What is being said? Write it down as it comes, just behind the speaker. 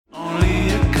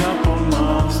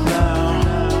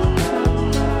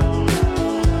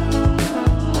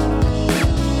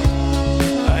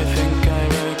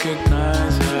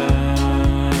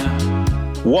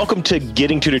Welcome to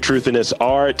Getting to the Truth in This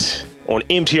Art on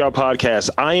MTR Podcast.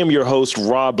 I am your host,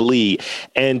 Rob Lee,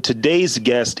 and today's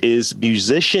guest is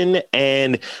musician,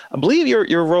 and I believe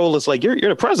your role is like you're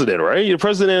the president, right? You're the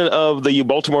president of the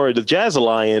Baltimore Jazz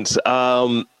Alliance,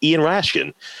 Ian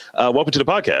Raskin. Welcome to the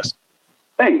podcast.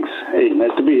 Thanks. Hey,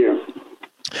 nice to be here.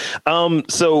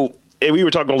 So we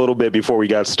were talking a little bit before we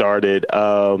got started.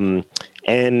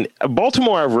 And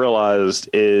Baltimore, I've realized,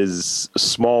 is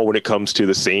small when it comes to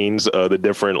the scenes, the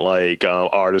different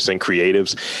artists and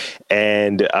creatives.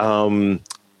 And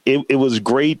it was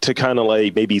great to kind of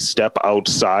maybe step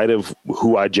outside of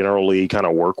who I generally kind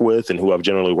of work with and who I've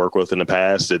generally worked with in the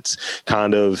past. It's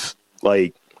kind of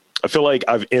I feel like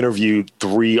I've interviewed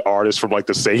 3 artists from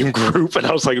the same group, and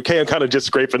I was like, okay, I'm kind of just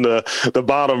scraping the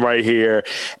bottom right here,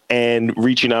 and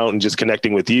reaching out and just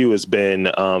connecting with you has been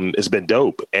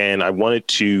dope. And I wanted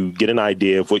to get an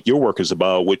idea of what your work is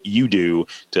about, what you do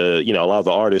to, allow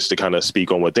the artists to kind of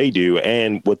speak on what they do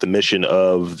and what the mission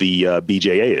of the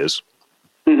BJA is.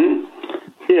 Mm-hmm.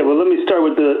 Yeah, well, let me start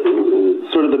with the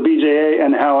sort of the BJA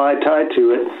and how I tie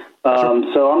to it. Sure.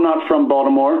 So I'm not from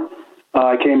Baltimore.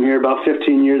 I came here about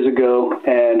 15 years ago,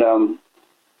 and I'm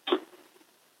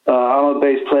a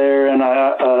bass player and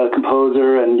a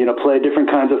composer, and play different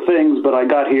kinds of things. But I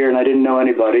got here and I didn't know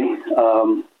anybody,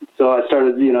 so I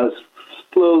started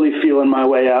slowly feeling my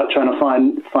way out, trying to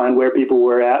find where people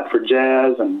were at for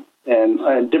jazz and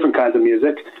different kinds of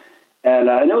music, and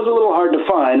it was a little hard to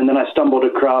find. And then I stumbled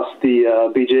across the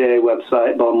BJA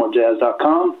website,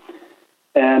 BaltimoreJazz.com.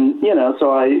 And, so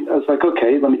I was like,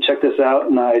 okay, let me check this out.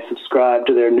 And I subscribed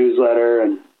to their newsletter.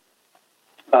 And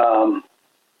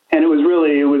it was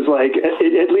like,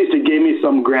 at least it gave me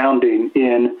some grounding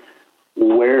in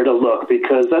where to look,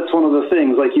 because that's one of the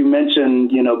things, like you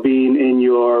mentioned, being in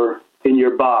your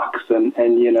box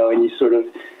and you sort of,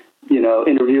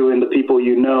 interviewing the people,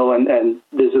 and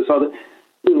there's this other.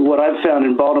 What I've found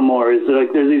in Baltimore is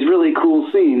there's these really cool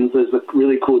scenes. There's a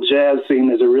really cool jazz scene.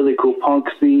 There's a really cool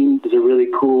punk scene. There's a really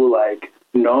cool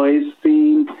noise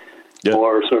scene, yeah,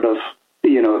 or sort of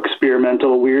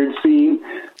experimental weird scene.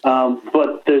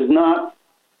 But there's not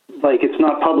it's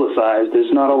not publicized.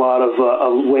 There's not a lot of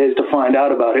ways to find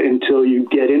out about it until you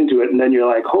get into it, and then you're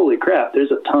like, holy crap!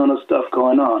 There's a ton of stuff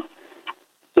going on.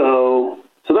 So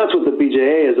that's what the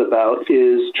BJA is about,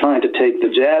 is trying to take the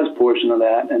jazz portion of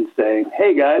that and saying,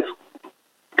 hey, guys,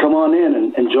 come on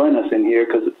in and join us in here,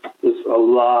 because there's a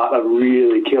lot of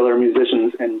really killer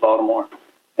musicians in Baltimore.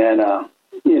 And,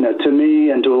 to me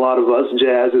and to a lot of us,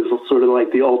 jazz is sort of like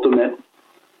the ultimate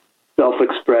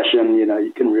self-expression.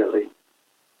 You can really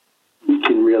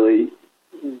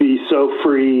be so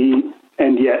free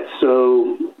and yet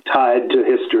so tied to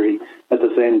history at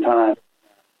the same time.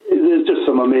 There's just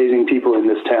some amazing people in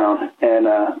this town, and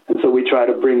so we try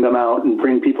to bring them out and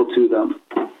bring people to them.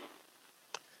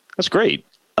 That's great.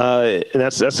 And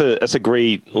that's a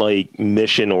great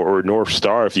mission or North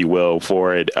Star, if you will,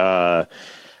 for it. I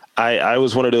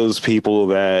was one of those people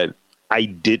that I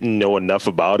didn't know enough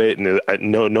about it, and I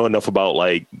know enough about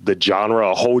the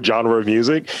genre, a whole genre of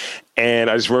music. And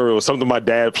I just remember it was something my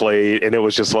dad played, and it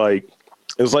was just it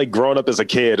was like growing up as a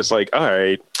kid. It's like, all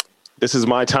right, this is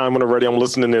my time when I'm ready. I'm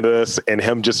listening to this, and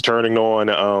him just turning on.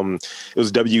 It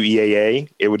was WEAA.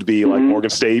 It would be mm-hmm.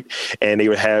 Morgan State, and they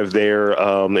would have their.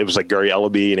 It was Gary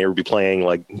Ellaby, and they would be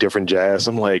playing different jazz.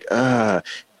 I'm like,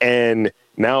 and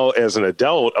now as an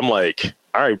adult, I'm like,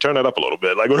 all right, turn that up a little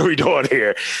bit. What are we doing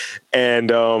here?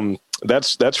 And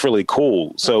that's really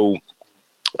cool. So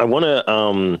I want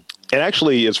to. And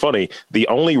actually, it's funny. The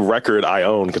only record I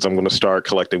own, because I'm going to start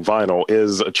collecting vinyl,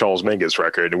 is a Charles Mingus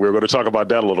record, and we're going to talk about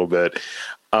that a little bit.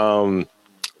 But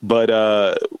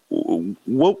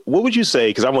what would you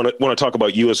say? Because I want to talk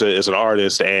about you as an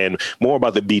artist and more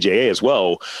about the BJA as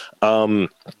well.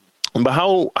 But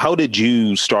how did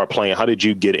you start playing? How did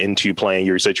you get into playing?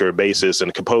 You said you're a bassist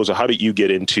and a composer. How did you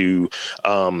get into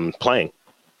playing?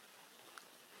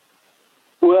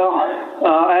 Well,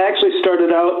 I actually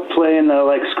started out playing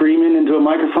screaming into a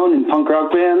microphone in punk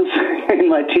rock bands in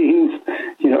my teens,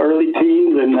 early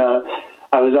teens, and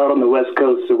I was out on the West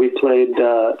Coast, so we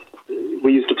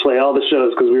used to play all the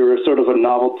shows because we were sort of a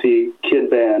novelty kid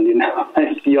band,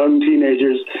 young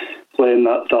teenagers playing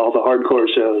all the hardcore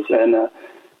shows, and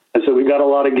so we got a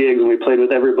lot of gigs, and we played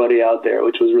with everybody out there,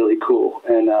 which was really cool,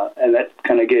 and that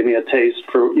kind of gave me a taste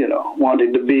for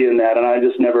wanting to be in that, and I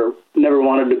just never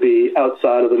wanted to be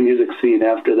outside of the music scene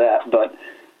after that. But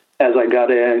as I got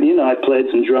in, I played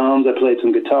some drums, I played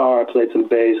some guitar, I played some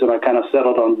bass, and I kind of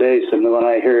settled on bass. And then when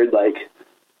I heard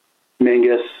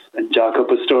Mingus and Jaco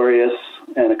Pastorius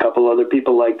and a couple other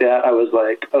people like that, I was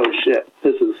like, oh shit,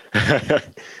 this is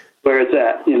where it's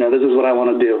at. This is what I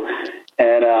want to do.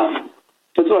 And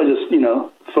so I just,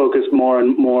 focused more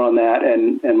and more on that,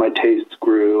 and my tastes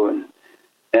grew. And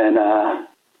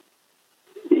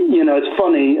it's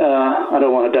funny. I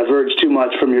don't want to diverge too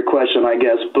much from your question, I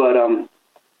guess,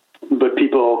 but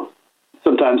people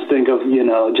sometimes think of,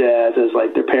 jazz as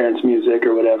like their parents' music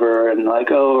or whatever, and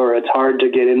like, or it's hard to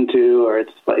get into, or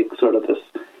it's like sort of this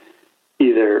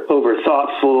either over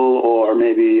thoughtful or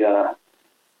maybe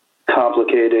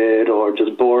complicated or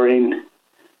just boring.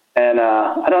 And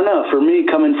I don't know, for me,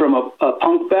 coming from a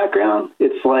punk background,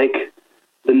 it's like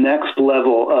the next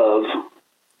level of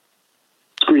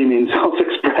screaming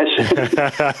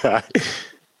self-expression.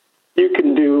 You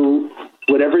can do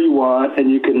whatever you want,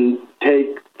 and you can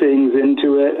take things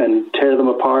into it and tear them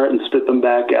apart and spit them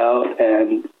back out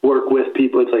and work with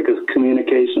people. It's like a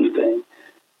communication thing.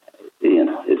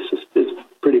 It's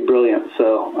pretty brilliant.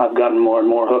 So I've gotten more and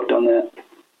more hooked on that.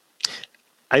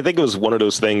 I think it was one of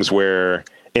those things where,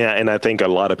 and I think a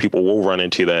lot of people will run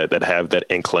into that have that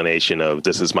inclination of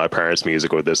this is my parents'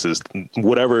 music, or this is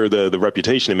whatever the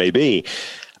reputation it may be.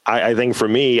 I think for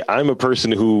me, I'm a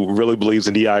person who really believes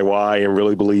in DIY and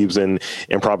really believes in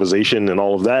improvisation and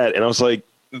all of that. And I was like,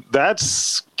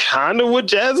 that's kind of what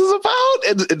jazz is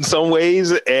about in some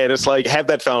ways. And it's like, have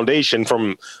that foundation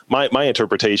from my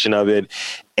interpretation of it,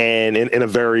 and in a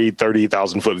very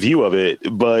 30,000 foot view of it.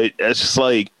 But it's just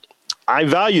like, I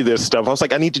value this stuff. I was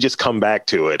like, I need to just come back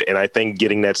to it. And I think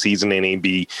getting that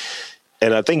seasoning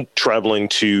and I think traveling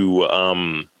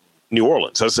to New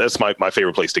Orleans, that's my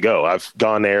favorite place to go. I've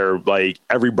gone there like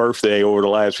every birthday over the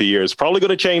last few years. Probably going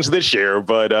to change this year,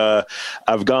 but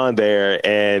I've gone there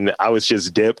and I was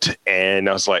just dipped, and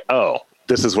I was like, oh,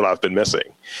 this is what I've been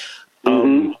missing.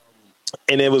 And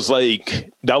it was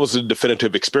like, that was a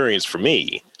definitive experience for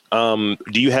me. Do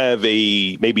you have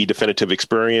a maybe definitive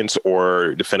experience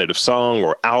or definitive song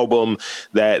or album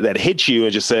that hit you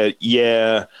and just said,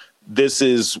 yeah, this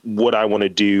is what I want to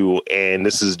do, and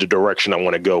this is the direction I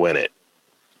want to go in it?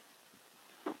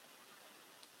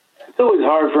 It's always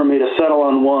hard for me to settle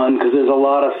on one because there's a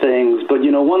lot of things. But,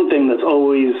 one thing that's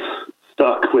always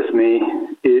stuck with me,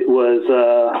 it was,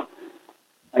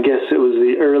 I guess it was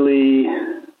the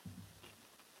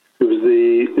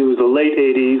late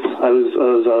 80s. I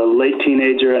was a late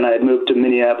teenager, and I had moved to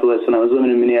Minneapolis, and I was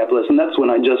living in Minneapolis. And that's when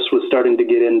I just was starting to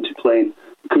get into playing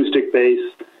acoustic bass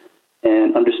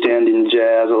and understanding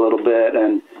jazz a little bit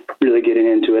and really getting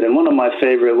into it. And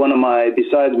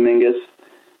besides Mingus,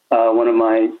 one of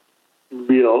my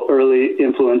real early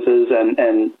influences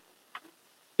and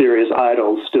serious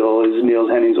idols still is Niels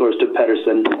Henning Ørsted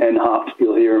Pedersen, and Hop,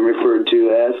 you'll hear him referred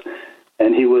to as.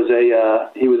 And he was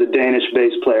a Danish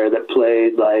bass player that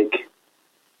played like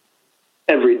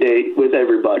every date with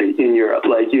everybody in Europe.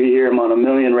 Like you hear him on a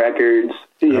million records,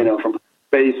 from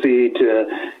Basie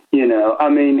to,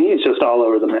 he's just all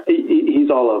over the map. He's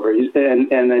all over.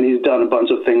 And then he's done a bunch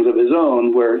of things of his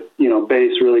own where,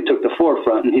 bass really took the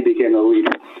forefront and he became a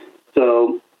leader.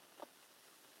 So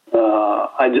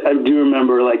I do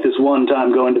remember like this one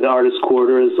time going to the Artist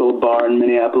Quarter, this old bar in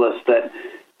Minneapolis that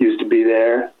used to be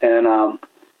there, and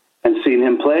seeing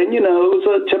him play. And, it was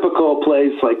a typical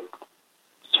place, like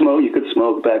smoke. You could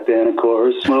smoke back then, of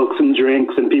course, smokes and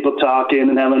drinks and people talking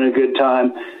and having a good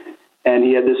time. And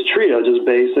he had this trio, just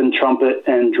bass and trumpet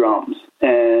and drums.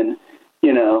 And,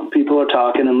 people are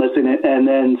talking and listening. And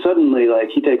then suddenly, like,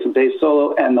 he takes a bass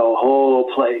solo and the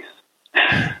whole place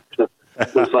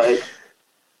was like,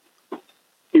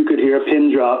 you could hear a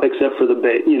pin drop except for the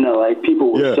bass. Like,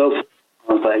 people were so,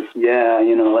 I was like,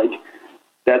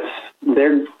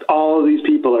 all of these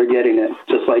people are getting it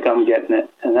just like I'm getting it.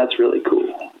 And that's really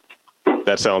cool.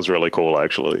 That sounds really cool,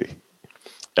 actually.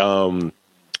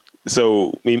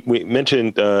 So we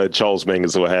mentioned Charles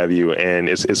Mingus, what have you, and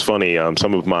it's funny.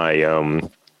 Some of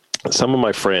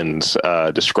my friends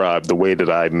describe the way that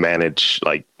I manage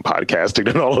like podcasting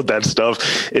and all of that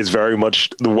stuff is very much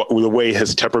the way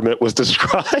his temperament was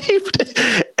described.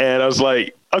 And I was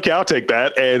like, okay, I'll take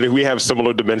that. And we have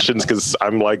similar dimensions because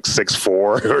I'm like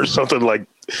 6'4" or something, like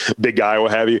big guy,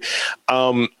 what have you.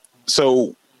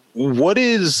 So what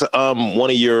is one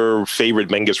of your favorite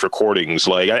Mingus recordings?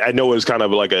 Like, I know it's kind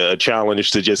of like a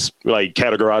challenge to just like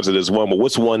categorize it as one, but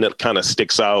what's one that kind of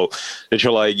sticks out that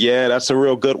you're like, yeah, that's a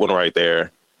real good one right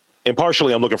there? And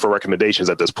partially I'm looking for recommendations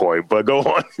at this point, but go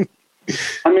on.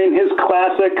 His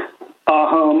classic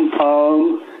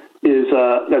is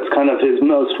that's kind of his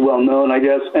most well-known, I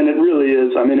guess. And it really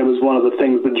is. It was one of the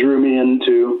things that drew me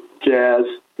into jazz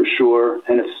for sure.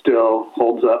 And it still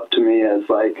holds up to me as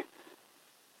like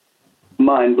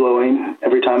mind-blowing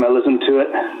every time I listen to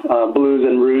it. Blues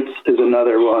and Roots is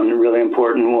another one, really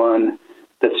important one.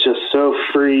 that's just so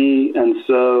free and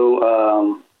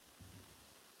so,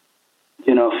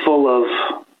 full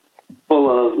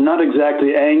of not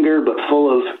exactly anger, but full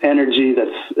of energy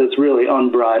that's really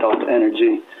unbridled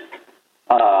energy.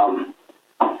 And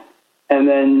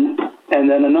then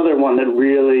another one that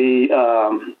really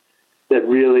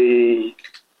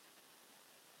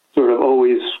sort of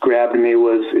always grabbed me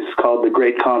it's called The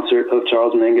Great Concert of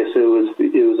Charles Mingus. It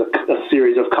was a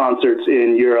series of concerts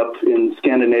in Europe, in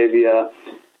Scandinavia,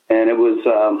 and it was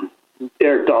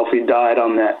Eric Dolphy died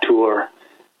on that tour.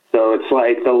 So it's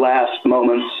like the last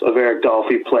moments of Eric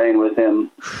Dolphy playing with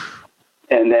him.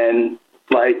 And then,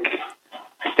 like,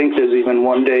 I think there's even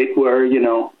one date where,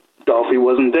 Dolphy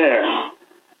wasn't there.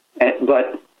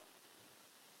 But,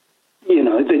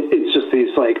 it's just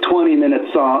these, like,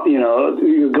 20-minute song,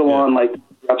 you go on, like,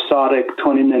 rhapsodic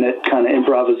 20-minute kind of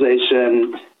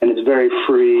improvisation, and it's very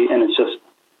free, and it's just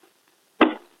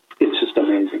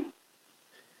amazing.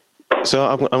 So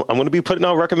I'm going to be putting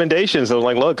out recommendations. I'm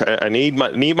like, look, I need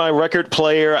my record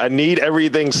player. I need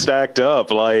everything stacked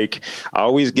up. Like, I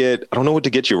always I don't know what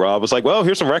to get you, Rob. It's like, well,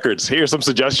 here's some records. Here's some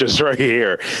suggestions right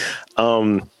here.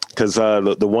 Because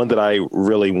the one that I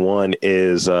really want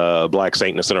is Black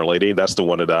Saint and the Sinner Lady. That's the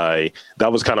one that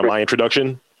was kind of my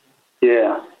introduction.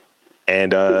 Yeah.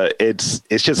 And it's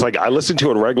just like I listen to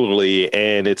it regularly,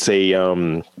 and it's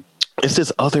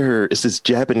this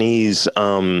Japanese,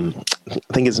 I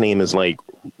think his name is like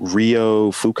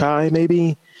Ryo Fukai,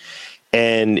 maybe.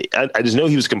 And I just know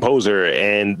he was a composer,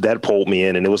 and that pulled me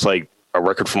in, and it was like a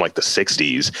record from like the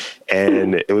 60s.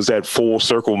 And it was that full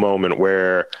circle moment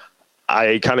where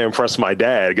I kind of impressed my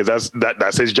dad, because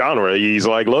that's his genre. He's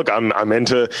like, look, I'm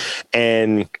into,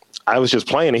 and I was just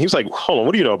playing, and he was like, hold on,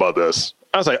 what do you know about this?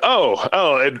 I was like,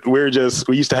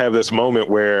 we used to have this moment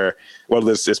where,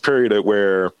 this period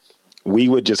where we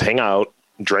would just hang out,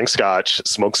 drink scotch,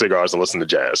 smoke cigars, and listen to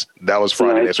jazz. That was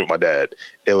Friday nights with my dad.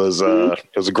 It was a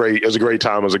great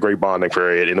time. It was a great bonding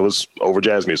period, and it was over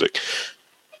jazz music.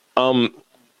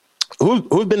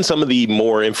 Who have been some of the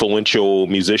more influential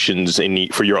musicians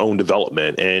for your own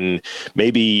development, and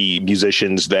maybe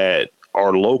musicians that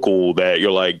are local that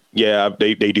you're like, yeah,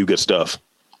 they do good stuff?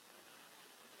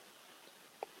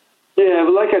 Yeah,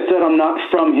 but like I said, I'm not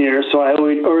from here, so I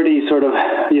already sort of,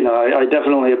 I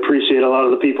definitely appreciate a lot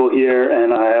of the people here,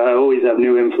 and I always have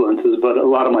new influences, but a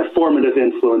lot of my formative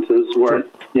influences weren't,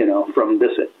 from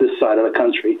this side of the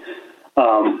country.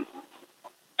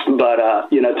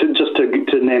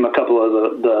 To name a couple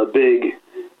of the big,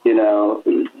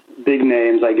 big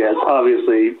names, I guess,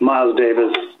 obviously Miles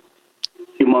Davis,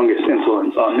 humongous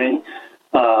influence on me,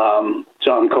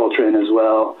 John Coltrane as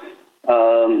well.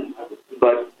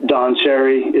 But Don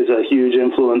Cherry is a huge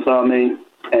influence on me,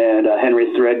 and Henry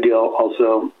Threadgill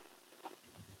also.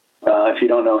 If you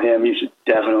don't know him, you should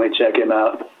definitely check him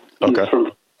out. Okay.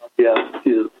 He's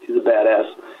a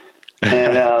badass.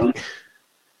 And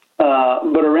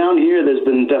but around here, there's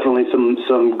been definitely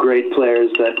some great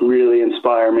players that really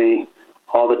inspire me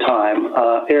all the time.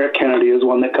 Eric Kennedy is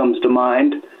one that comes to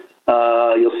mind.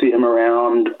 You'll see him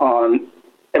around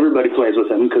everybody plays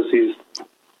with him because he's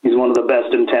one of the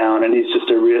best in town, and he's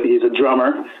a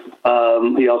drummer.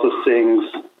 He also sings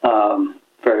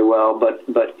very well, but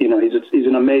he's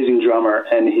an amazing drummer,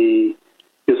 and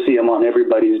you'll see him on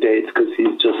everybody's dates because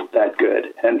he's just that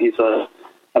good. And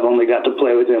I've only got to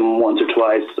play with him once or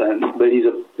twice, but he's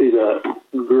a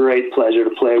great pleasure to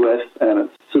play with, and a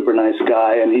super nice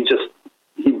guy, and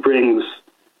he brings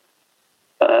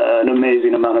an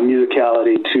amazing amount of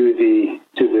musicality to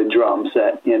the drum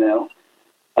set,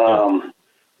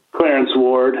 Clarence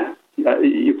Ward,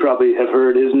 you probably have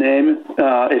heard his name.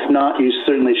 If not, you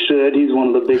certainly should. He's one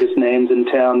of the biggest names in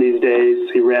town these days.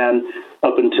 He ran,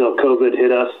 up until COVID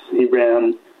hit us, he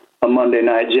ran a Monday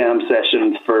night jam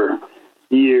session for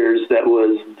years that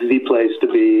was the place to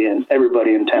be, and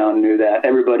everybody in town knew that.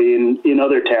 Everybody in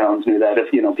other towns knew that.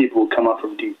 If, people would come up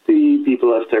from D.C.,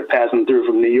 people, if they're passing through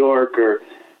from New York or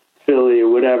Philly or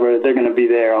whatever, they're going to be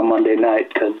there on Monday night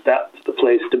because that's the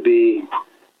place to be.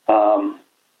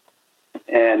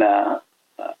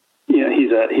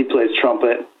 He plays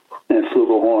trumpet and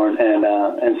flugelhorn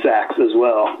and sax as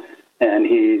well, and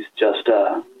he's just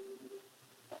a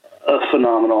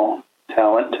phenomenal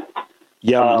talent.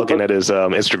 Yeah, I'm looking at his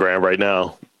Instagram right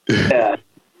now. Yeah,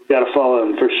 you got to follow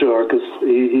him for sure because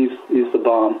he's the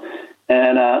bomb.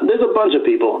 And there's a bunch of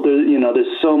people.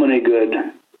 There's so many good,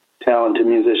 talented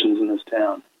musicians in this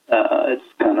town. It's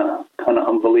kind of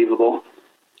unbelievable.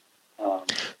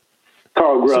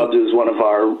 Carl Grubbs is one of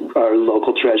our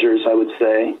local treasures, I would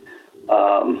say.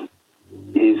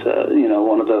 He's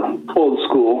one of the old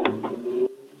school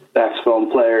saxophone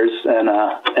players,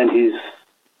 and he's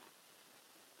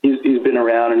he's been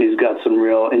around and he's got some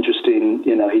real interesting,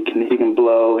 he can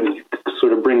blow, and he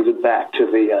sort of brings it back to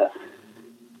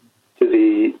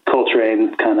the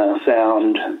Coltrane kind of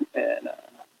sound. And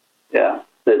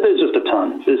there's just a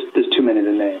ton. There's too many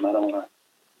to name. I don't want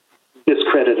to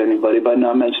discredit anybody by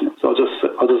not mentioning it. So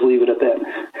I'll just leave it at that.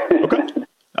 Okay.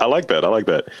 I like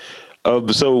that.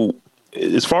 So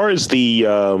as far as the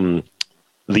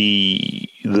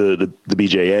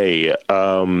BJA,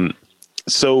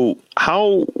 so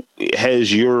how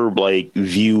has your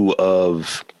view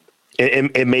of,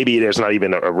 and maybe there's not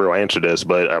even a real answer to this,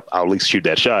 but I'll at least shoot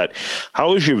that shot.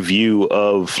 How has your view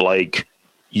of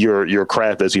your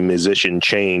craft as a musician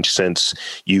changed since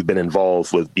you've been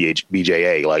involved with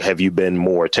BJA? Have you been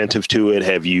more attentive to it?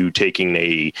 Have you taken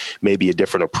maybe a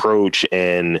different approach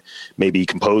and maybe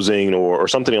composing or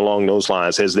something along those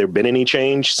lines? Has there been any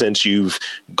change since you've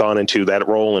gone into that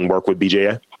role and worked with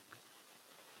BJA?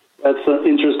 That's an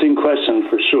interesting question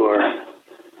for sure.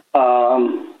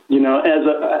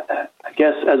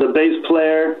 As a bass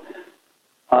player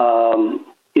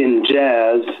in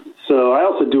jazz, so I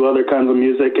also do other kinds of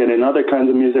music, and in other kinds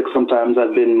of music, sometimes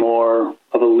I've been more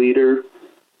of a leader.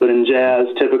 But in jazz,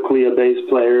 typically a bass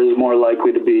player is more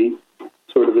likely to be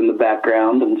sort of in the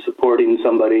background and supporting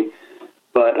somebody.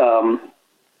 But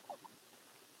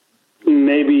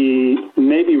maybe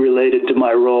related to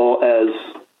my role as,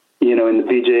 in the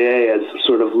BJA as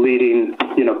sort of leading,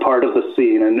 part of the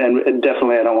scene. And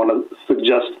definitely I don't want to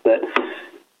suggest that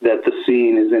the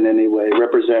scene is in any way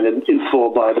represented in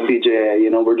full by the BJA.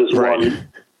 We're just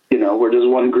we're just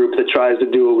one group that tries to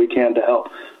do what we can to help.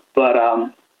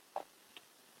 But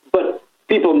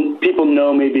people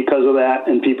know me because of that,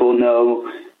 and people know,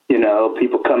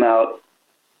 people come out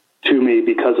to me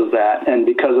because of that. And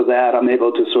because of that, I'm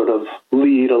able to sort of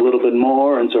lead a little bit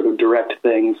more and sort of direct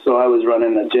things. So I was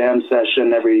running a jam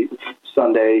session every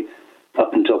Sunday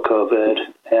up until COVID.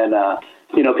 And,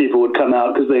 people would come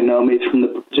out because they know me from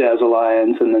the Jazz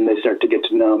Alliance, and then they start to get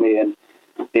to know me and,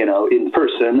 in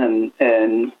person.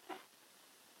 And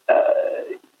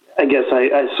I guess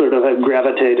I sort of have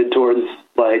gravitated towards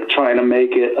trying to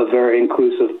make it a very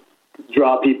inclusive,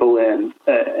 draw people in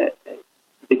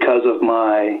because of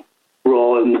my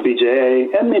role in the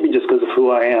BJA, and maybe just because of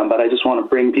who I am. But I just want to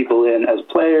bring people in as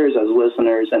players, as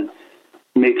listeners, and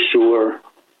make sure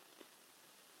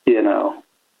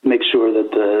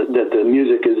that the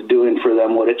music is doing for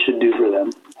them what it should do for them.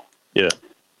 Yeah.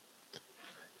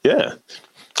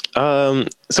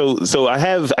 So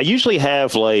I usually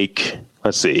have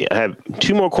let's see, I have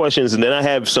two more questions, and then I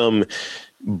have some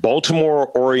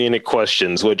Baltimore-oriented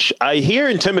questions, which I hear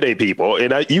intimidate people.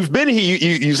 And you've been here.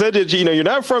 You said that you're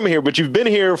not from here, but you've been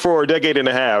here for a decade and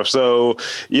a half. So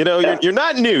you're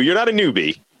not new. You're not a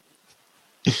newbie.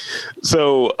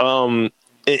 So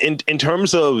in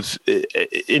terms of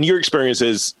in your experience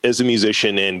as a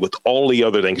musician, and with all the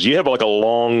other things, you have a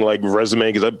long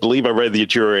resume. Because I believe I read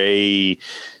that you're a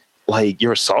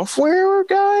software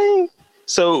guy.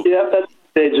 So yeah, that's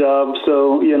day job.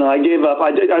 So, I gave up.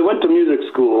 I went to music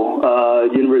school,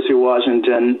 University of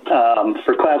Washington,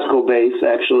 for classical bass,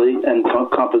 actually, and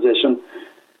composition.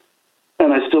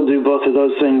 And I still do both of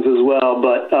those things as well.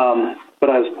 But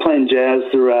I was playing jazz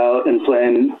throughout and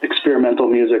playing experimental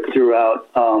music throughout.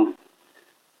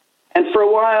 And for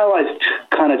a while, I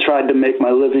kind of tried to make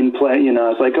my living play. I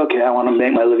was like, okay, I want to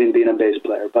make my living being a bass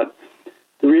player. But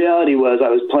the reality was I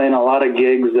was playing a lot of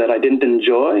gigs that I didn't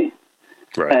enjoy.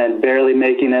 Right. And barely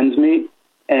making ends meet,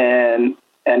 and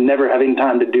never having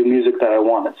time to do music that I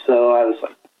wanted. So I was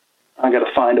like, I got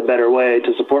to find a better way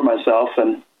to support myself,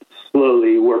 and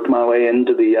slowly worked my way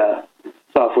into the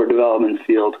software development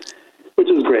field, which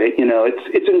is great.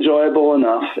 It's enjoyable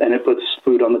enough, and it puts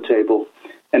food on the table,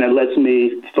 and it lets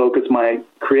me focus my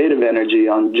creative energy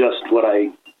on just what I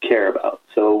care about.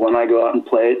 So when I go out and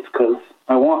play, it's because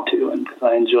I want to and because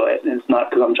I enjoy it, and it's not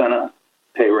because I'm trying to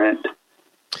pay rent.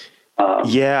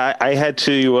 I had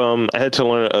to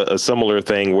learn a similar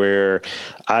thing where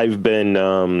I've been,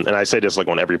 and I say this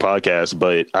on every podcast,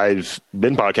 but I've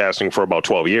been podcasting for about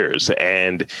 12 years.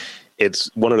 And it's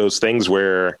one of those things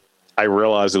where I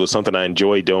realized it was something I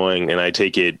enjoy doing, and I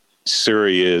take it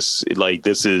serious.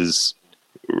 This is,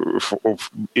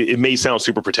 it may sound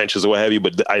super pretentious or what have you,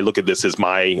 but I look at this as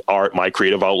my art, my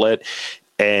creative outlet,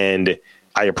 and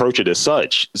I approach it as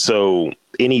such. So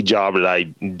any job that I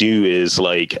do is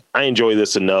I enjoy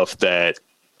this enough that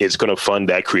it's going to fund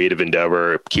that creative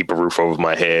endeavor, keep a roof over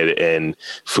my head and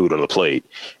food on the plate,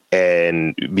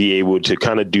 and be able to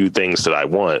kind of do things that I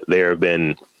want. There have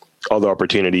been other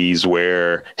opportunities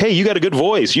where, hey, you got a good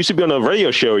voice. You should be on a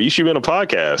radio show. Or you should be on a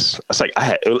podcast. It's like,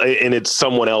 and it's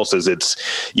someone else's. It's,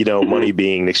 money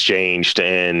being exchanged.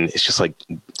 And it's just like,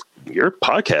 your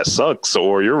podcast sucks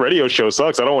or your radio show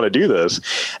sucks. I don't want to do this.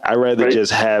 I'd rather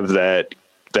just have that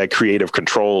creative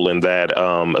control and that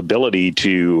ability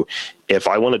to, if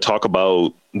I want to talk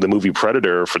about the movie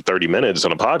Predator for 30 minutes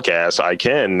on a podcast, I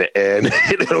can, and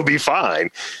it'll be fine.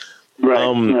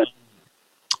 Right.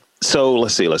 So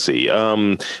let's see.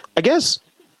 I guess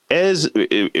as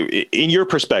in your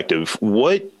perspective,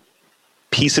 what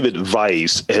piece of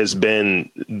advice has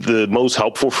been the most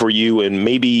helpful for you, and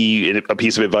maybe a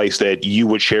piece of advice that you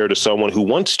would share to someone who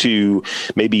wants to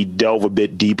maybe delve a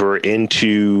bit deeper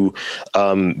into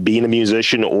being a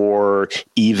musician, or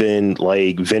even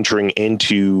like venturing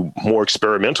into more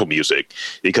experimental music?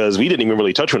 Because we didn't even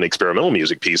really touch on the experimental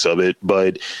music piece of it,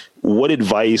 but what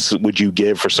advice would you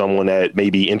give for someone that may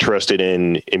be interested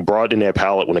in broadening their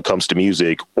palette when it comes to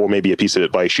music, or maybe a piece of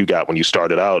advice you got when you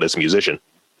started out as a musician?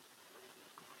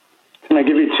 Can I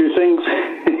give you two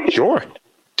things? Sure.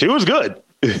 Two is good.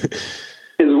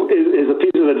 is a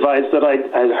piece of advice that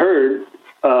I'd heard,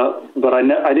 but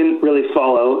I didn't really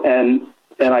follow, and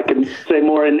I can say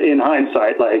more in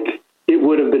hindsight, like it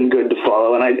would have been good to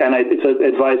follow, and it's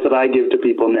advice that I give to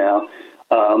people now.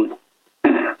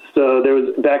 So there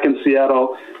was, back in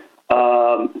Seattle,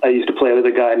 I used to play with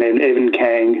a guy named Evan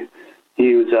Kang.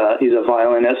 He's a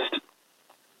violinist,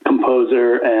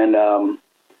 composer, and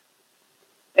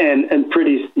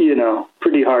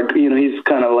pretty hard. He's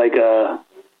kind of like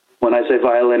when I say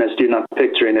violinist, you're not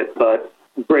picturing it, but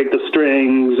break the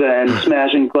strings and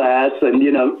smashing glass and,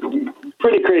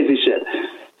 pretty crazy shit.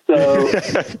 So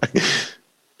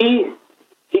he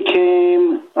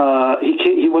came,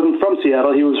 he wasn't from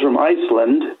Seattle. He was from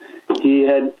Iceland. He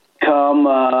had come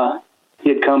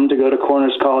to go to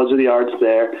Corners College of the Arts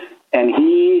there. And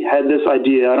he had this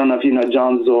idea. I don't know if you know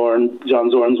John Zorn. John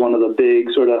Zorn's one of the big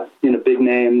big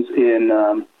names in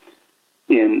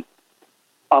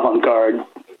avant-garde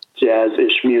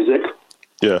jazz-ish music.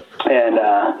 Yeah. And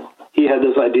he had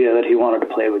this idea that he wanted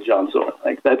to play with John Zorn.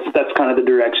 Like that's kind of the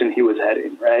direction he was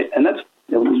heading, right? And that's,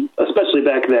 especially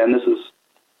back then. This is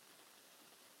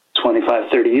 25,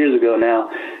 30 years ago now.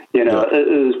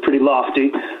 It was pretty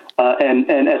lofty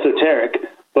and esoteric.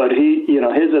 But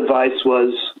his advice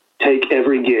was, take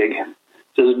every gig.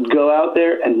 Just go out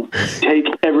there and take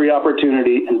every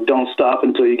opportunity and don't stop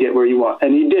until you get where you want.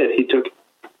 And he did. He took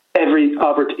every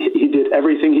opportunity. He did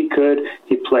everything he could.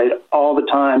 He played all the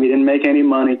time. He didn't make any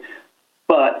money.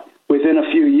 But within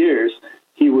a few years,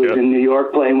 he was in New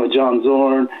York playing with John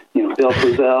Zorn, Bill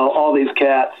Frisell, all these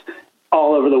cats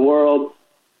all over the world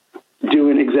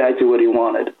doing exactly what he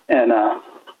wanted. And,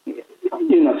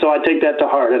 so I take that to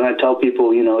heart, and I tell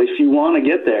people, if you want to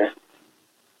get there,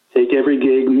 take every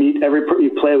gig,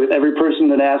 you play with every person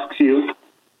that asks you,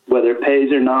 whether it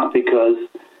pays or not, because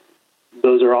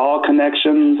those are all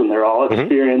connections and they're all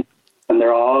experience, and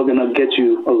they're all going to get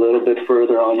you a little bit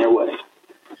further on your way.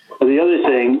 The other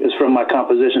thing is from my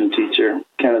composition teacher,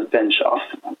 Kenneth Benshoff.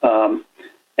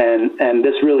 And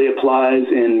this really applies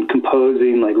in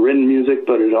composing, like written music,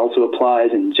 but it also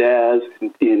applies in jazz,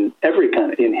 in every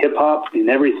kind of, in hip hop, in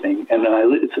everything. And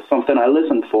it's something I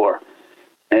listened for.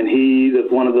 And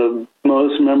one of the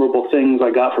most memorable things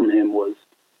I got from him was,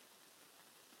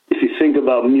 if you think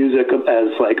about music as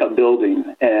like a building,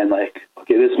 and like,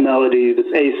 okay, this melody, this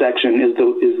A section is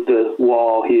the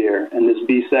wall here, and this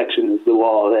B section is the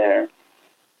wall there.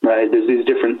 Right? There's these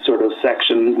different sort of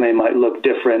sections, and they might look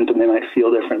different and they might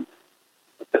feel different.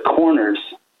 But the corners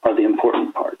are the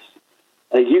important parts.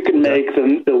 Like, you can make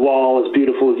the wall as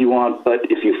beautiful as you want, but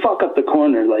if you fuck up the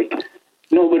corner, like,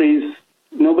 nobody's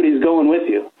going with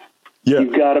you. Yeah.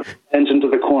 You've got to pay attention to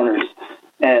the corners,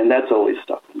 and that's always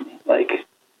stuck with me. Like,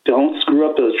 don't screw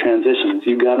up those transitions.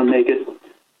 You've got to make it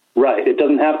right. It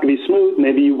doesn't have to be smooth.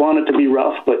 Maybe you want it to be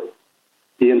rough, but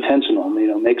be intentional.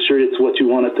 Make sure it's what you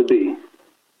want it to be.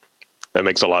 That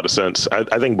makes a lot of sense.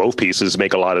 I think both pieces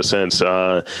make a lot of sense.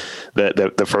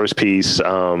 The first piece,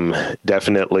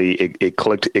 definitely it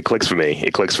clicks for me.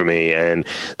 It clicks for me. And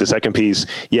the second piece,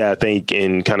 I think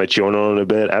in kind of chewing on it a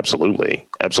bit, absolutely.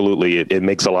 It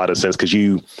makes a lot of sense, because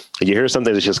you hear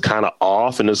something that's just kind of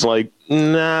off, and it's like,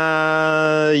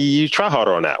 nah, you try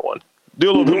harder on that one.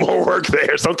 Do a little bit more work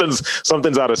there.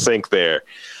 Something's out of sync there.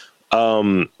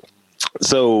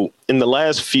 So in the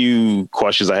last few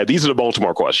questions I had, these are the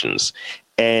Baltimore questions.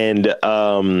 And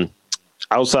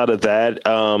outside of that,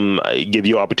 I give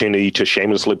you opportunity to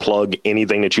shamelessly plug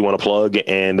anything that you want to plug.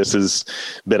 And this has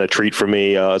been a treat for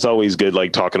me. It's always good,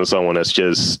 like, talking to someone that's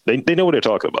just, they know what they're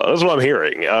talking about. That's what I'm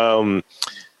hearing.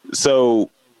 So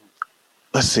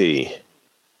let's see.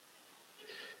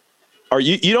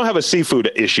 You don't have a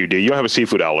seafood issue, do you? You don't have a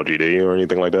seafood allergy, do you, or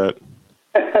anything like that?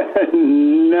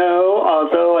 No,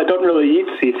 although I don't really eat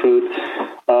seafood.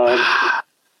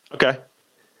 Okay.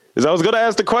 Because I was going to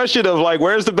ask the question of like,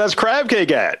 where's the best crab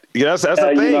cake at? Yeah, that's the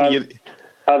thing. You know,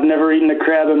 I've never eaten a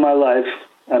crab in my life,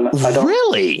 and I don't.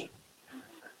 Really?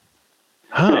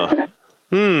 Huh.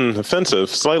 Offensive.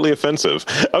 Slightly offensive.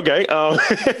 Okay.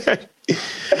 Then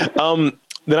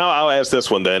I'll ask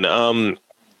this one then.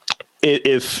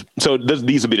 If so,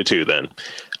 these would be the two then.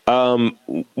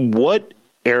 What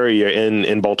area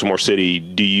in Baltimore City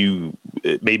do you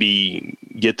maybe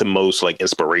get the most like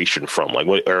inspiration from? Like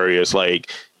what areas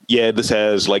like, yeah, this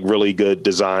has like really good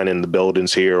design in the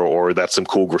buildings here, or that's some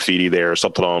cool graffiti there or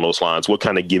something along those lines. What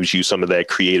kind of gives you some of that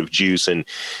creative juice and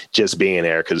just being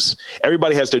there? Because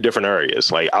everybody has their different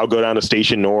areas. Like I'll go down to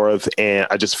Station North and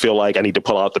I just feel like I need to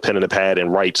pull out the pen and the pad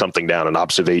and write something down, an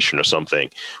observation or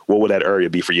something. What would that area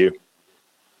be for you?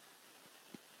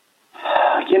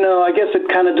 You know, I guess it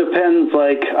kind of depends.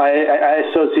 Like I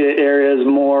associate areas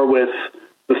more with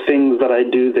the things that I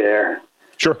do there.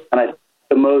 Sure. And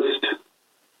the most,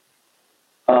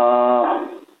 I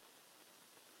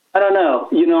don't know.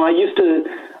 You know, I used to,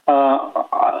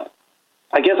 I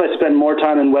guess I spend more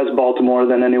time in West Baltimore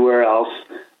than anywhere else.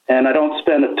 And I don't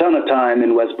spend a ton of time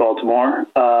in West Baltimore.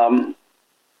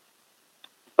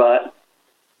 But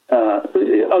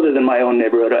other than my own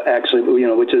neighborhood, actually, you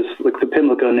know, which is like the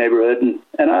Pimlico neighborhood,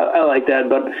 and I like that.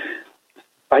 But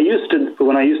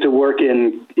when I used to work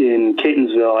in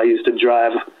Catonsville, I used to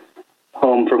drive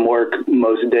home from work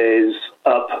most days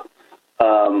up,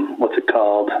 what's it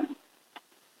called,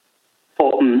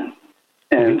 Fulton,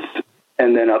 and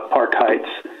then up Park Heights.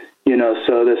 You know,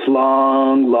 so this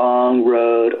long, long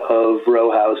road of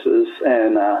row houses,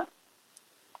 and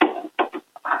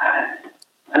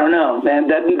I don't know, man.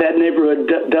 That neighborhood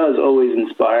does always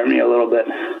inspire me a little bit,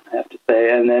 I have to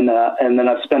say. And then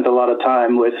I've spent a lot of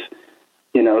time with,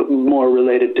 you know, more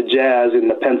related to jazz in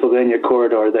the Pennsylvania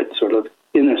corridor that sort of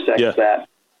intersects that.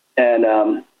 And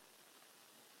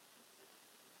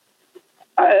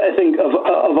I think of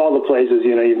all the places,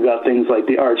 you know, you've got things like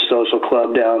the Arch Social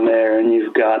Club down there, and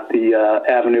you've got the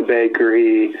Avenue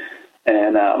Bakery,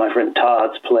 and my friend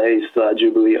Todd's place,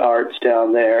 Jubilee Arts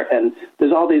down there. And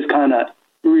there's all these kind of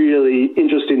really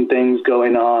interesting things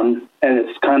going on, and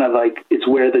it's kind of like it's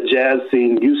where the jazz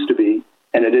scene used to be,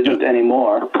 and it isn't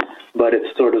anymore, but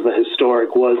it's sort of the historic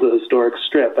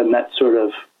strip, and that sort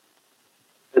of,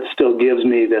 it still gives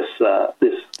me this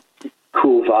this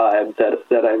cool vibe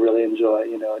that I really enjoy.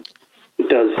 You know, it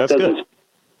does. That's good.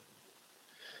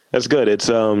 That's good. It's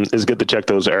good to check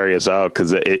those areas out,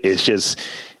 because it's just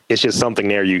something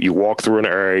there. You walk through an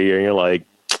area and you're like,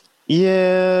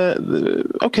 yeah,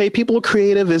 okay, people are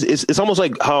creative. It's almost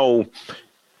like how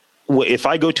if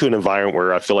I go to an environment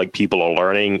where I feel like people are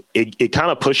learning, it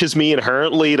kind of pushes me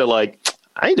inherently to like,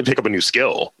 I need to pick up a new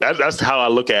skill. That's how I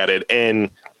look at it.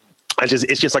 And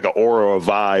it's just like an aura or a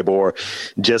vibe, or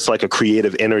just like a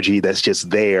creative energy that's just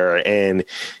there. And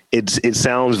it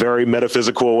sounds very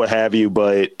metaphysical, what have you,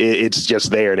 but it's just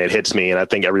there and it hits me. And I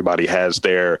think everybody has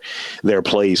their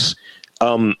place.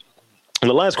 And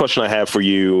the last question I have for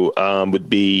you would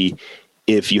be,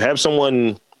 if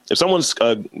someone's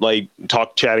like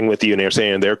chatting with you and they're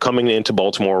saying they're coming into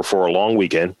Baltimore for a long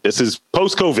weekend, this is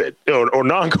post-COVID or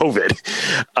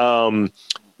non-COVID.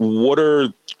 What are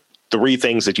 3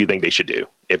 things that you think they should do?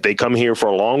 If they come here for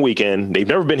a long weekend, they've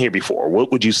never been here before,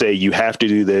 what would you say? You have to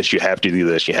do this, you have to do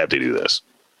this, you have to do this.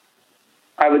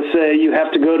 I would say you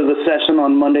have to go to the session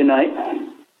on Monday night.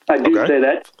 I do say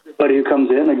that. Everybody who comes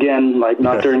in, again, like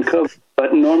not during COVID,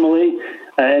 but normally,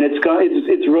 and it's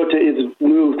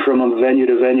moved from a venue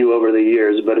to venue over the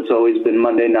years, but it's always been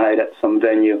Monday night at some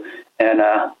venue. And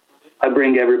I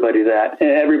bring everybody that. And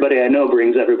everybody I know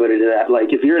brings everybody to that.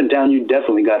 Like, if you're in town, you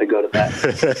definitely got to go to that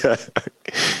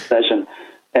session.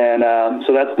 And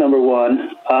so that's number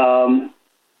 1.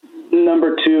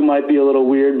 Number 2 might be a little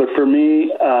weird, but for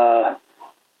me, the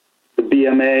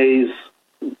BMA,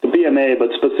 but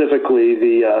specifically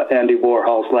the Andy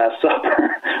Warhol's Last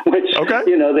Supper, which,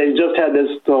 you know, they just had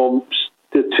this whole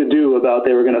to-do about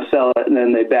they were going to sell it, and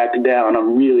then they backed down.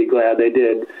 I'm really glad they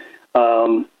did.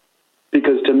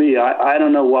 Because to me, I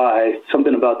don't know why,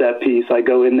 something about that piece, I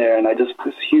go in there and this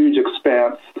huge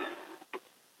expanse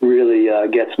really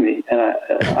gets me. And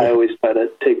I always try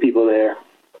to take people there.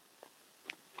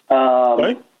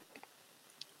 And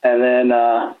then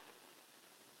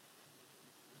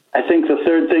I think the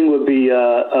third thing would be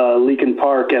Leakin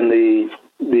Park and the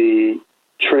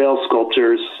trail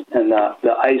sculptures and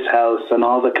the ice house and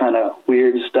all the kind of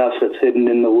weird stuff that's hidden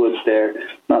in the woods there.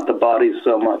 Not the bodies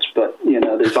so much, but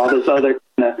there's all this other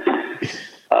kind of.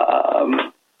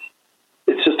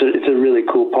 It's a really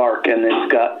cool park, and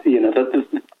it's got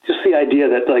just the idea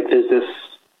that like there's this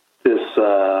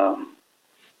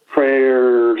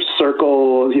prayer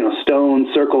circle,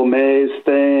 stone circle maze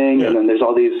thing, and then there's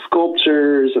all these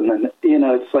sculptures, and then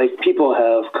it's like people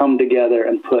have come together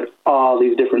and put all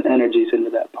these different energies into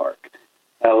that park.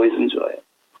 I always enjoy it.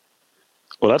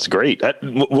 Well, that's great.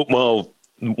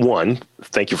 One,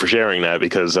 thank you for sharing that,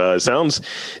 because it sounds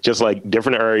just like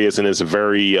different areas, and it's a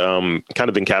very kind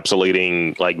of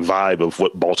encapsulating like vibe of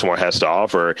what Baltimore has to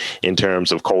offer in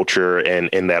terms of culture and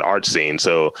in that art scene.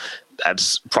 So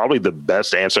that's probably the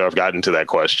best answer I've gotten to that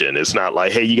question. It's not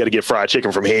like, hey, you got to get fried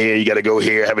chicken from here, you got to go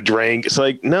here, have a drink. It's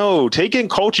like, no, take in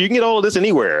culture. You can get all of this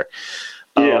anywhere.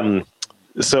 Yeah.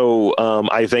 So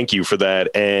I thank you for that.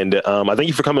 And I thank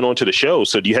you for coming on to the show.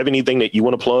 So do you have anything that you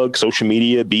want to plug, social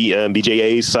media,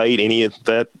 BJA's site, any of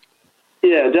that?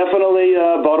 Yeah, definitely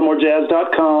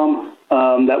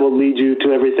BaltimoreJazz.com. That will lead you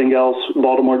to everything else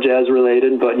Baltimore Jazz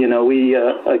related. But,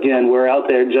 we're out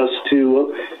there just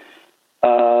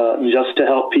to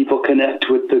help people connect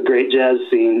with the great jazz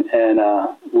scene. And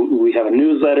we have a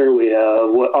newsletter, we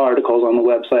have articles on the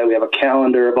website, we have a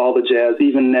calendar of all the jazz.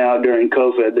 Even now during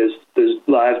COVID, there's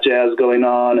live jazz going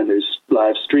on, and there's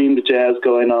live streamed jazz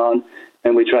going on.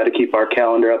 And we try to keep our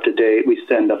calendar up to date. We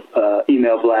send a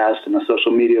email blast and a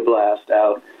social media blast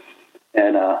out,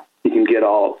 and you can get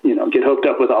hooked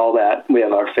up with all that. We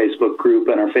have our Facebook group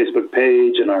and our Facebook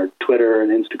page and our Twitter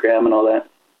and Instagram and all that.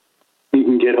 You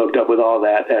can get hooked up with all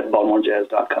that at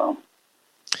BaltimoreJazz.com.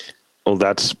 Well,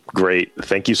 that's great.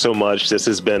 Thank you so much. This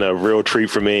has been a real treat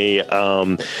for me.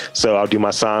 So I'll do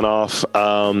my sign off.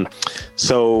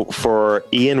 So for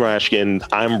Ian Rashkin,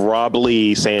 I'm Rob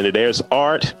Lee saying that there's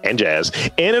art and jazz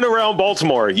in and around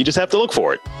Baltimore. You just have to look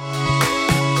for it.